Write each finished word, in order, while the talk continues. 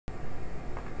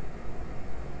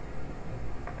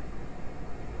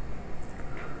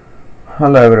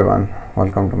Hello everyone,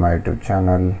 welcome to my YouTube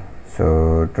channel.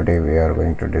 So today we are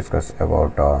going to discuss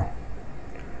about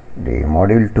the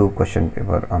module 2 question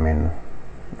paper,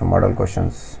 the model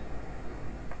questions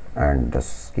and the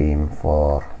scheme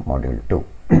for module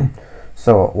 2.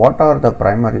 So what are the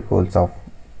primary goals of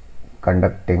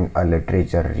conducting a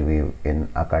literature review in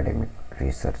academic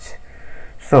research?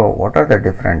 So what are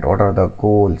the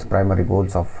goals, primary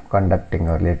goals of conducting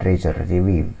a literature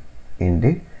review in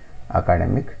the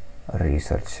academic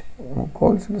research?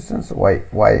 Goals in the sense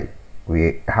why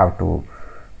we have to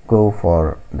go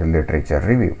for the literature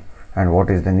review and what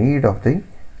is the need of the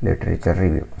literature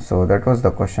review. So that was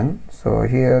the question. So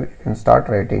here you can start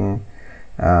writing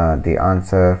the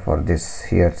answer for this.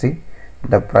 Here, see,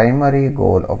 the primary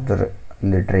goal of the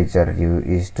literature review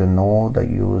is to know the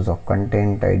use of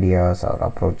content, ideas or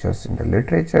approaches in the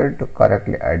literature to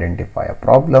correctly identify a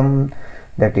problem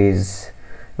that is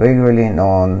vaguely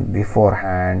known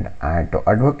beforehand and to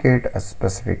advocate a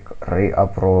specific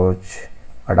approach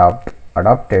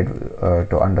adopted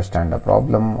to understand the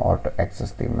problem or to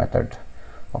access the method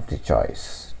of the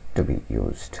choice to be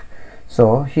used.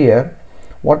 So here,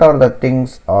 what are the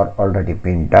things are already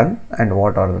been done and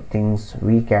what are the things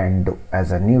we can do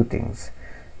as a new things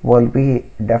will be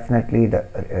definitely the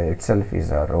itself is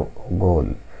a goal.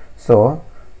 So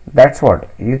that's what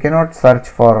you cannot search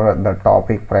for the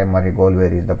topic primary goal.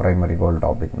 Where is the primary goal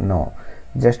topic? No,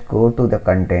 just go to the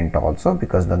content also,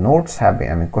 because the notes have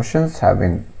been, questions have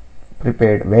been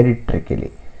prepared very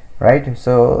trickily, right?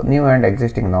 So new and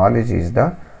existing knowledge is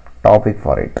the topic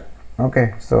for it.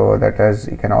 Okay, so that is,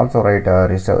 you can also write a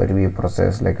research review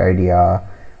process like idea,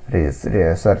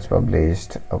 research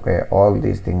published. Okay, all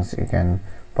these things you can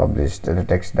publish the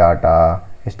text data,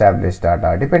 established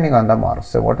data, depending on the marks.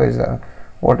 So what is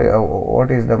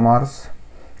the marks?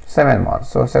 7 marks.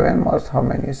 So 7 marks, how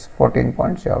many is 14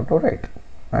 points you have to write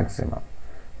maximum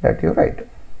that you write.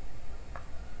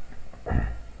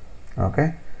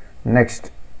 Okay,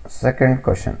 next, second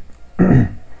question.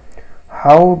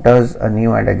 How does a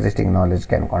new and existing knowledge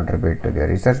can contribute to the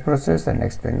research process, and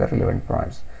explain the relevant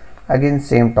points? Again,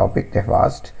 same topic they've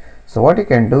asked. So what you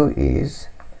can do is,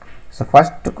 so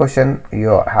first question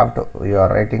you are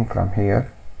writing from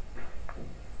here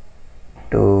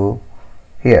to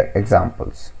here,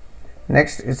 examples.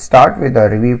 Next, it start with the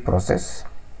review process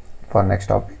for next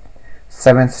topic.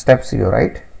 7 steps you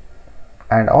write,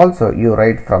 and also you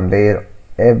write from there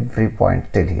every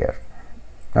point till here.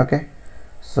 Okay,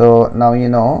 so now you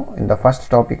know in the first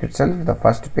topic itself, the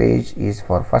first page is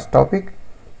for first topic.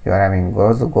 You are having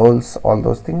goals, all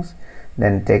those things.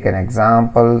 Then take an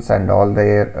examples and all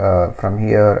there from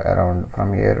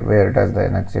here, where does the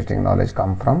existing knowledge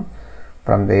come from?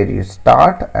 From there you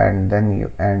start and then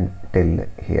you end till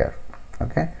here.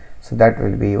 Okay, so that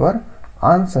will be your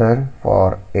answer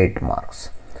for 8 marks.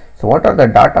 So what are the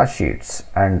data sheets?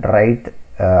 And write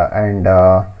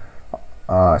data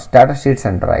sheets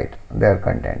and write their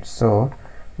contents. So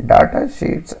data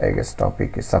sheets, I guess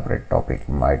topic is separate topic,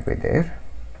 might be there.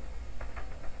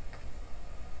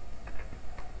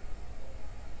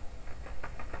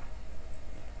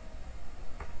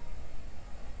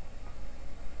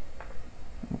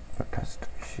 Test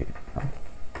sheet.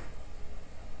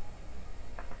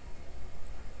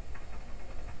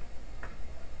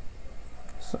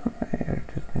 Somewhere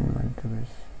it has been meant to be.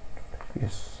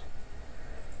 Yes.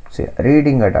 See,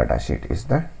 reading a data sheet is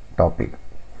the topic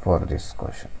for this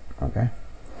question. Okay.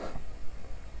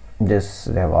 This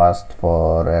they have asked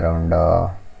for around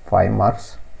 5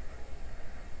 marks.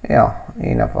 Yeah,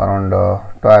 enough. Around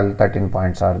 12-13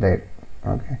 points are there.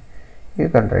 Okay, you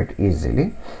can write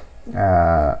easily.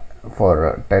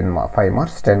 For 5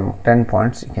 marks, 10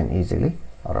 points you can easily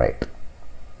write.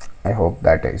 I hope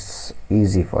that is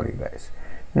easy for you guys.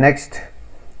 Next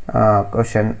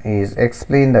question is,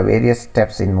 explain the various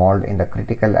steps involved in the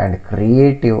critical and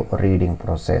creative reading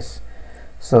process.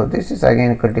 So this is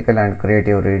again critical and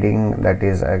creative reading. That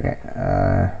is again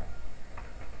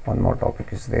one more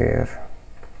topic is there.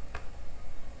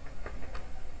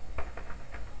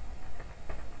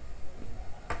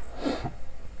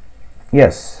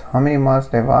 Yes, how many marks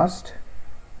they've asked?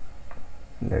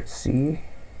 Let's see.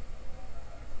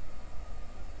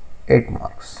 8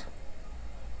 marks.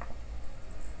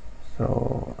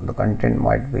 So the content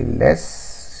might be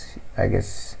less. I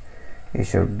guess you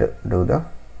should do the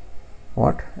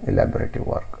elaborative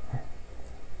work.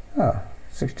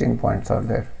 16 points are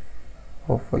there.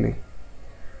 Hopefully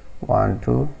 1,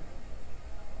 2,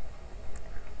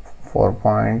 4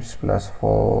 points plus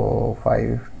 4,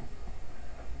 5,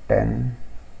 10,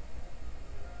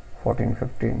 14,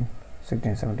 15,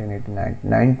 16, 17, 18,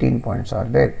 19 points are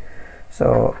there.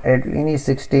 So at any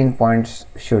 16 points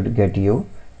should get you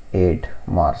 8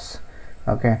 marks.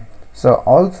 Okay, so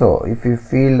also if you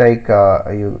feel like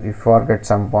you forget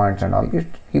some points and all, you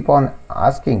keep on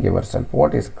asking yourself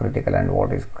what is critical and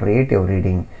what is creative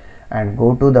reading, and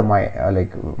go to the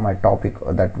my topic,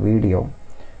 that video,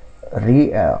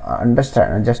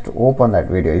 understand, and just open that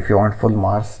video. If you want full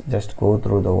marks, just go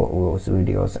through those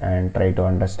videos and try to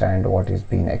understand what is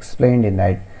being explained in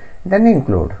that, then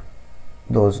include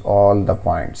those all the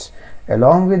points.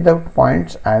 Along with the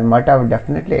points, I might have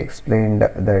definitely explained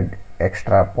the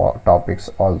extra topics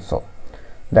also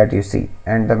that you see.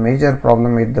 And the major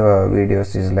problem with the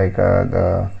videos is like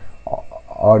the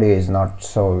audio is not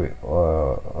so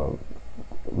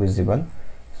visible,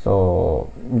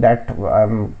 so that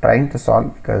I'm trying to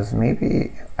solve, because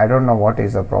maybe I don't know what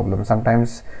is the problem.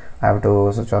 Sometimes I have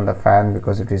to switch on the fan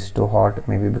because it is too hot,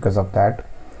 maybe because of that,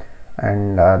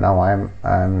 and now I'm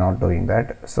not doing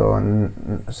that. So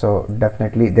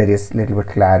definitely there is little bit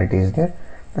clarity is there.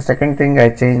 The second thing, I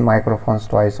changed microphones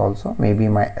twice also. Maybe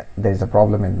there is a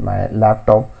problem in my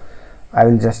laptop. I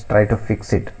will just try to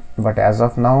fix it, but as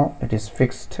of now it is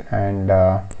fixed. And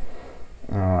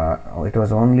it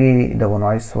was only, the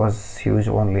noise was huge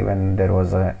only when there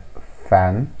was a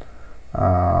fan.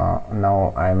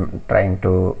 Now I'm trying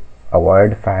to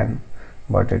avoid fan,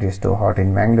 but it is too hot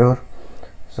in Bangalore,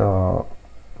 so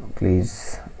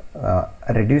please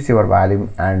reduce your volume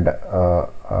and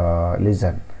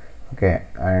listen. Okay,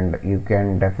 and you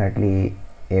can definitely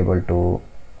able to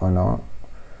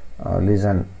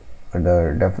listen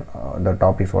the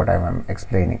topics what I am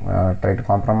explaining. Try to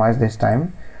compromise this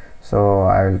time. So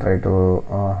I will try to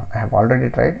I have already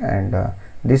tried, and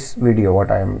this video what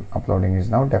I am uploading is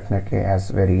now definitely has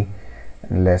very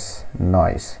less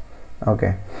noise.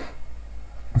 Okay,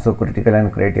 so critical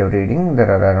and creative reading, there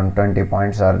are around 20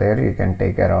 points are there. You can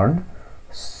take around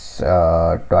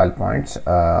 12 points.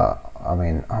 I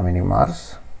mean, how many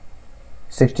marks?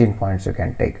 16 points you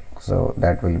can take, so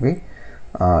that will be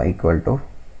equal to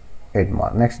 8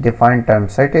 marks. Next, define term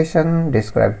citation.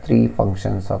 Describe 3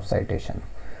 functions of citation.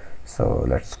 So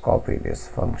let's copy these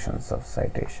functions of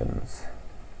citations.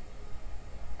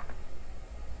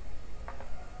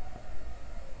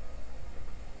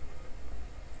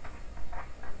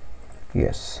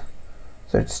 Yes,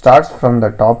 so it starts from the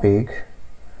topic.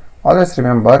 Always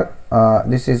remember,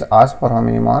 this is asked for how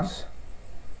many marks?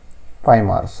 5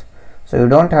 marks. So you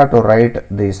don't have to write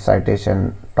the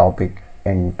citation topic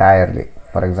entirely.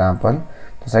 For example,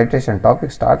 the citation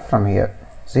topic starts from here.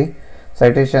 See,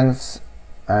 citations,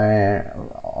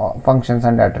 functions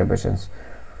and attributions.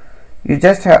 You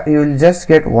will just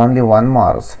get only 1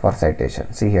 marks for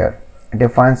citation. See here,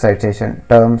 define citation,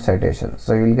 term citation.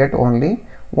 So you will get only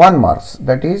 1 marks,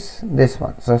 that is this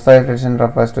one. So citation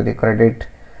refers to the credit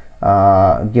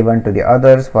given to the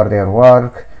others for their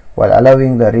work, while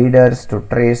allowing the readers to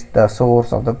trace the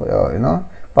source of the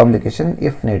publication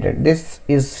if needed. This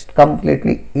is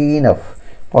completely enough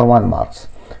for 1 marks.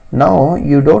 Now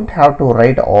you don't have to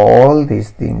write all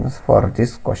these things for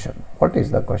this question. What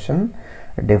is the question?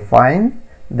 Define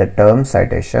the term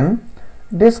citation.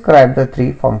 Describe the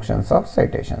 3 functions of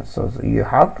citation. So you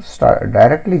have to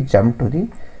directly jump to the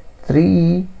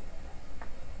 3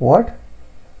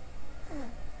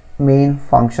 main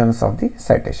functions of the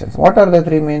citations. What are the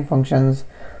 3 main functions?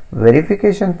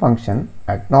 Verification function,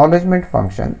 acknowledgement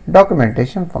function,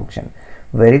 documentation function.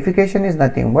 Verification is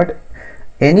nothing but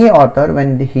any author,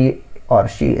 when he or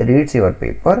she reads your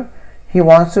paper, he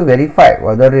wants to verify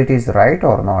whether it is right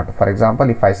or not. For example,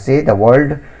 if I say the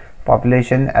world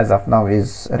population as of now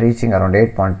is reaching around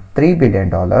 $8.3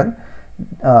 billion,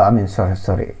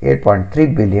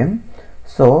 8.3 billion.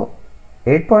 So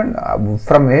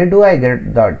from where do I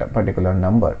get that particular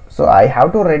number? So I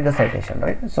have to write the citation,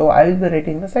 right? So I will be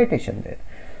writing the citation there.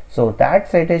 So that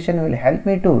citation will help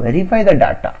me to verify the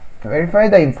data, verify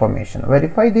the information,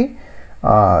 verify the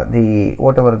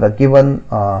whatever the given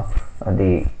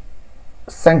the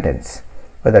sentence,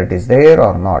 whether it is there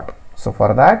or not. So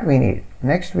for that we need,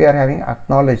 next we are having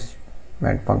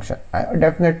acknowledgement function.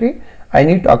 Definitely I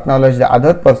need to acknowledge the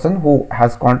other person who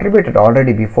has contributed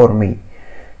already before me.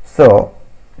 So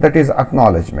that is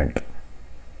acknowledgement.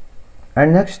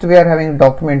 And next we are having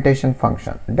documentation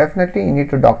function. Definitely you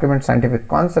need to document scientific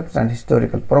concepts and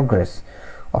historical progress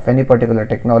of any particular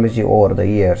technology over the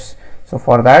years. So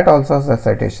for that also the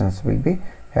citations will be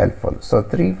helpful. So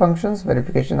 3 functions: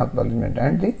 verification, acknowledgement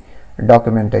and the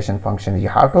documentation function you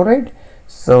have to write.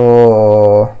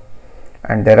 So,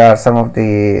 and there are some of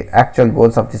the actual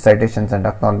goals of the citations and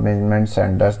acknowledgements,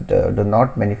 and thus do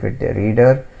not benefit the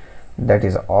reader. That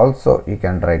is also you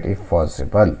can write if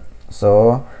possible.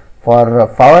 So For your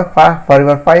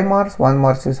 5 marks, 1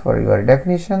 marks is for your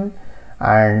definition,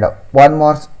 and 1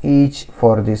 marks each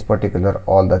for this particular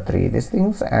all the three these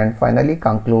things, and finally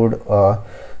conclude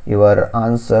your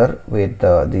answer with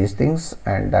these things,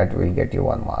 and that will get you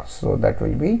 1 mark. So that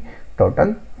will be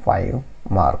total 5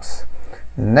 marks.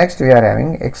 Next we are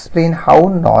having explain how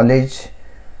knowledge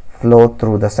flow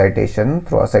through a citation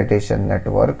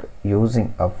network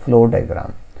using a flow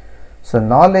diagram. So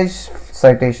knowledge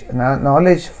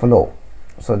flow,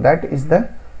 so that is the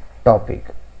topic.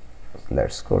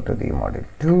 Let's go to the module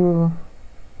 2.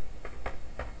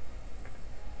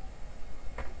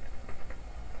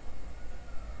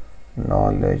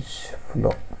 Knowledge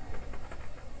flow.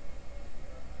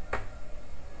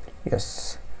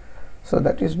 Yes, so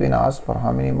that is been asked for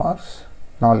how many marks?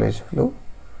 Knowledge flow,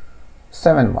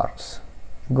 7 marks.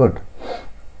 Good.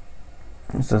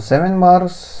 So 7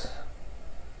 marks,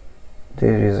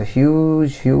 there is a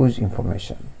huge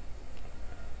information.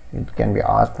 It can be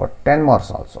asked for 10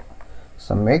 marks also.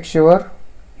 So make sure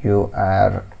you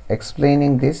are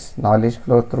explaining this knowledge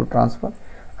flow through transfer.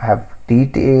 I have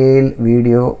detailed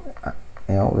video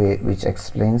which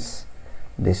explains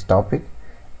this topic.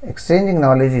 Exchanging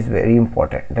knowledge is very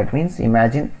important. That means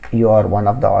imagine you are one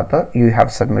of the author, you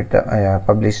have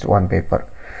published one paper.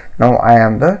 Now I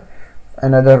am the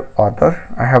another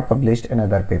author, I have published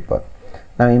another paper.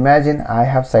 Now imagine I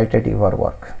have cited your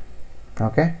work.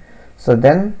 Okay, so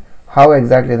then how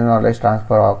exactly the knowledge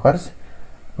transfer occurs?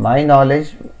 My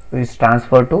knowledge is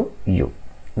transferred to you.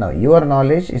 Now your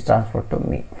knowledge is transferred to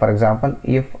me. For example,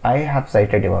 if I have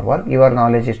cited your work, your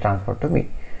knowledge is transferred to me.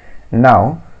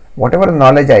 Now whatever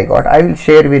knowledge I got, I will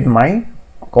share with my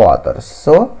co-authors.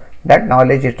 So that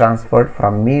knowledge is transferred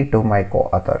from me to my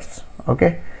co-authors.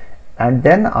 Okay, and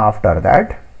then after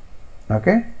that,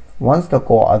 okay, once the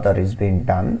co-author is being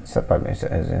done,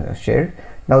 shared,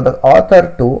 now the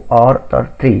author 2 or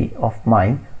author 3 of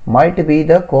mine might be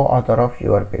the co-author of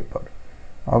your paper.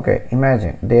 Okay,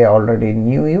 imagine they already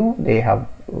knew you, they have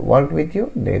worked with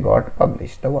you, they got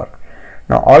published the work.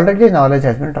 Now already knowledge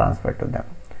has been transferred to them.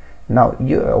 Now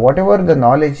whatever the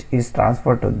knowledge is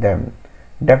transferred to them,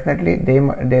 definitely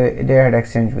they had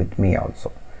exchanged with me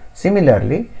also.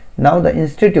 Similarly, now the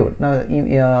institute,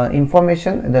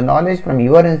 information, the knowledge from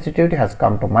your institute has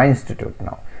come to my institute.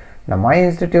 Now my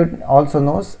institute also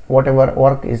knows whatever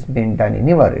work is being done in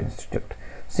your institute.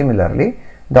 Similarly,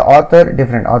 the author,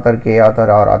 different author K, author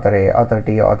R, author A, author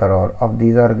T, author R, of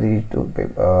these are the two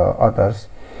authors,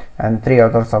 and 3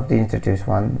 authors of the institute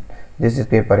 1. This is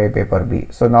paper A, paper B.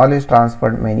 So knowledge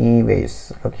transferred many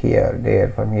ways. Look here, there,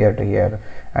 from here to here,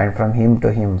 and from him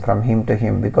to him, from him to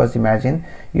him. Because imagine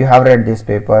you have read this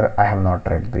paper, I have not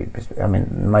read this. I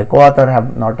mean, my co-author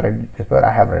have not read this paper,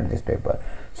 I have read this paper.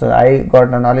 So I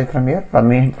got the knowledge from here, from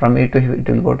me to it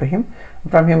will go to him,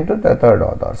 from him to the third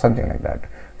author, something like that.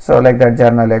 So like that,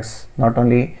 journal X, not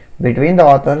only between the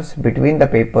authors, between the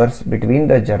papers, between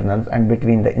the journals, and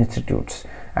between the institutes,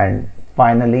 and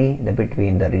finally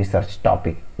between the research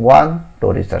topic 1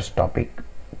 to research topic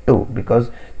 2,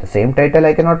 because the same title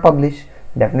I cannot publish,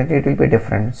 definitely it will be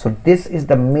different. So this is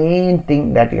the main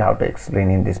thing that you have to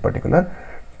explain in this particular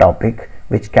topic,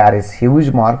 which carries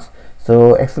huge marks.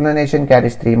 So explanation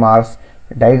carries 3 marks,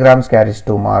 diagrams carries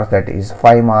 2 marks, that is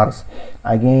 5 marks.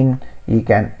 Again, you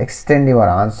can extend your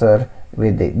answer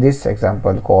with this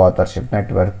example co-authorship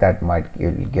network, that might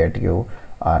get you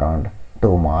around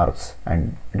 2 marks,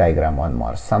 and diagram 1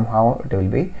 mark. Somehow it will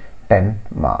be 10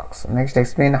 marks. Next,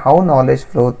 explain how knowledge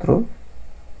flow through.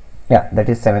 Yeah, that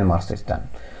is 7 marks is done.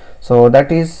 So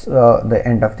that is the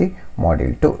end of the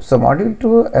module 2. So module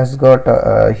 2 has got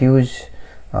huge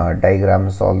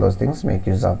diagrams, all those things. Make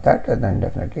use of that, and then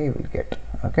definitely you will get.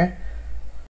 Okay.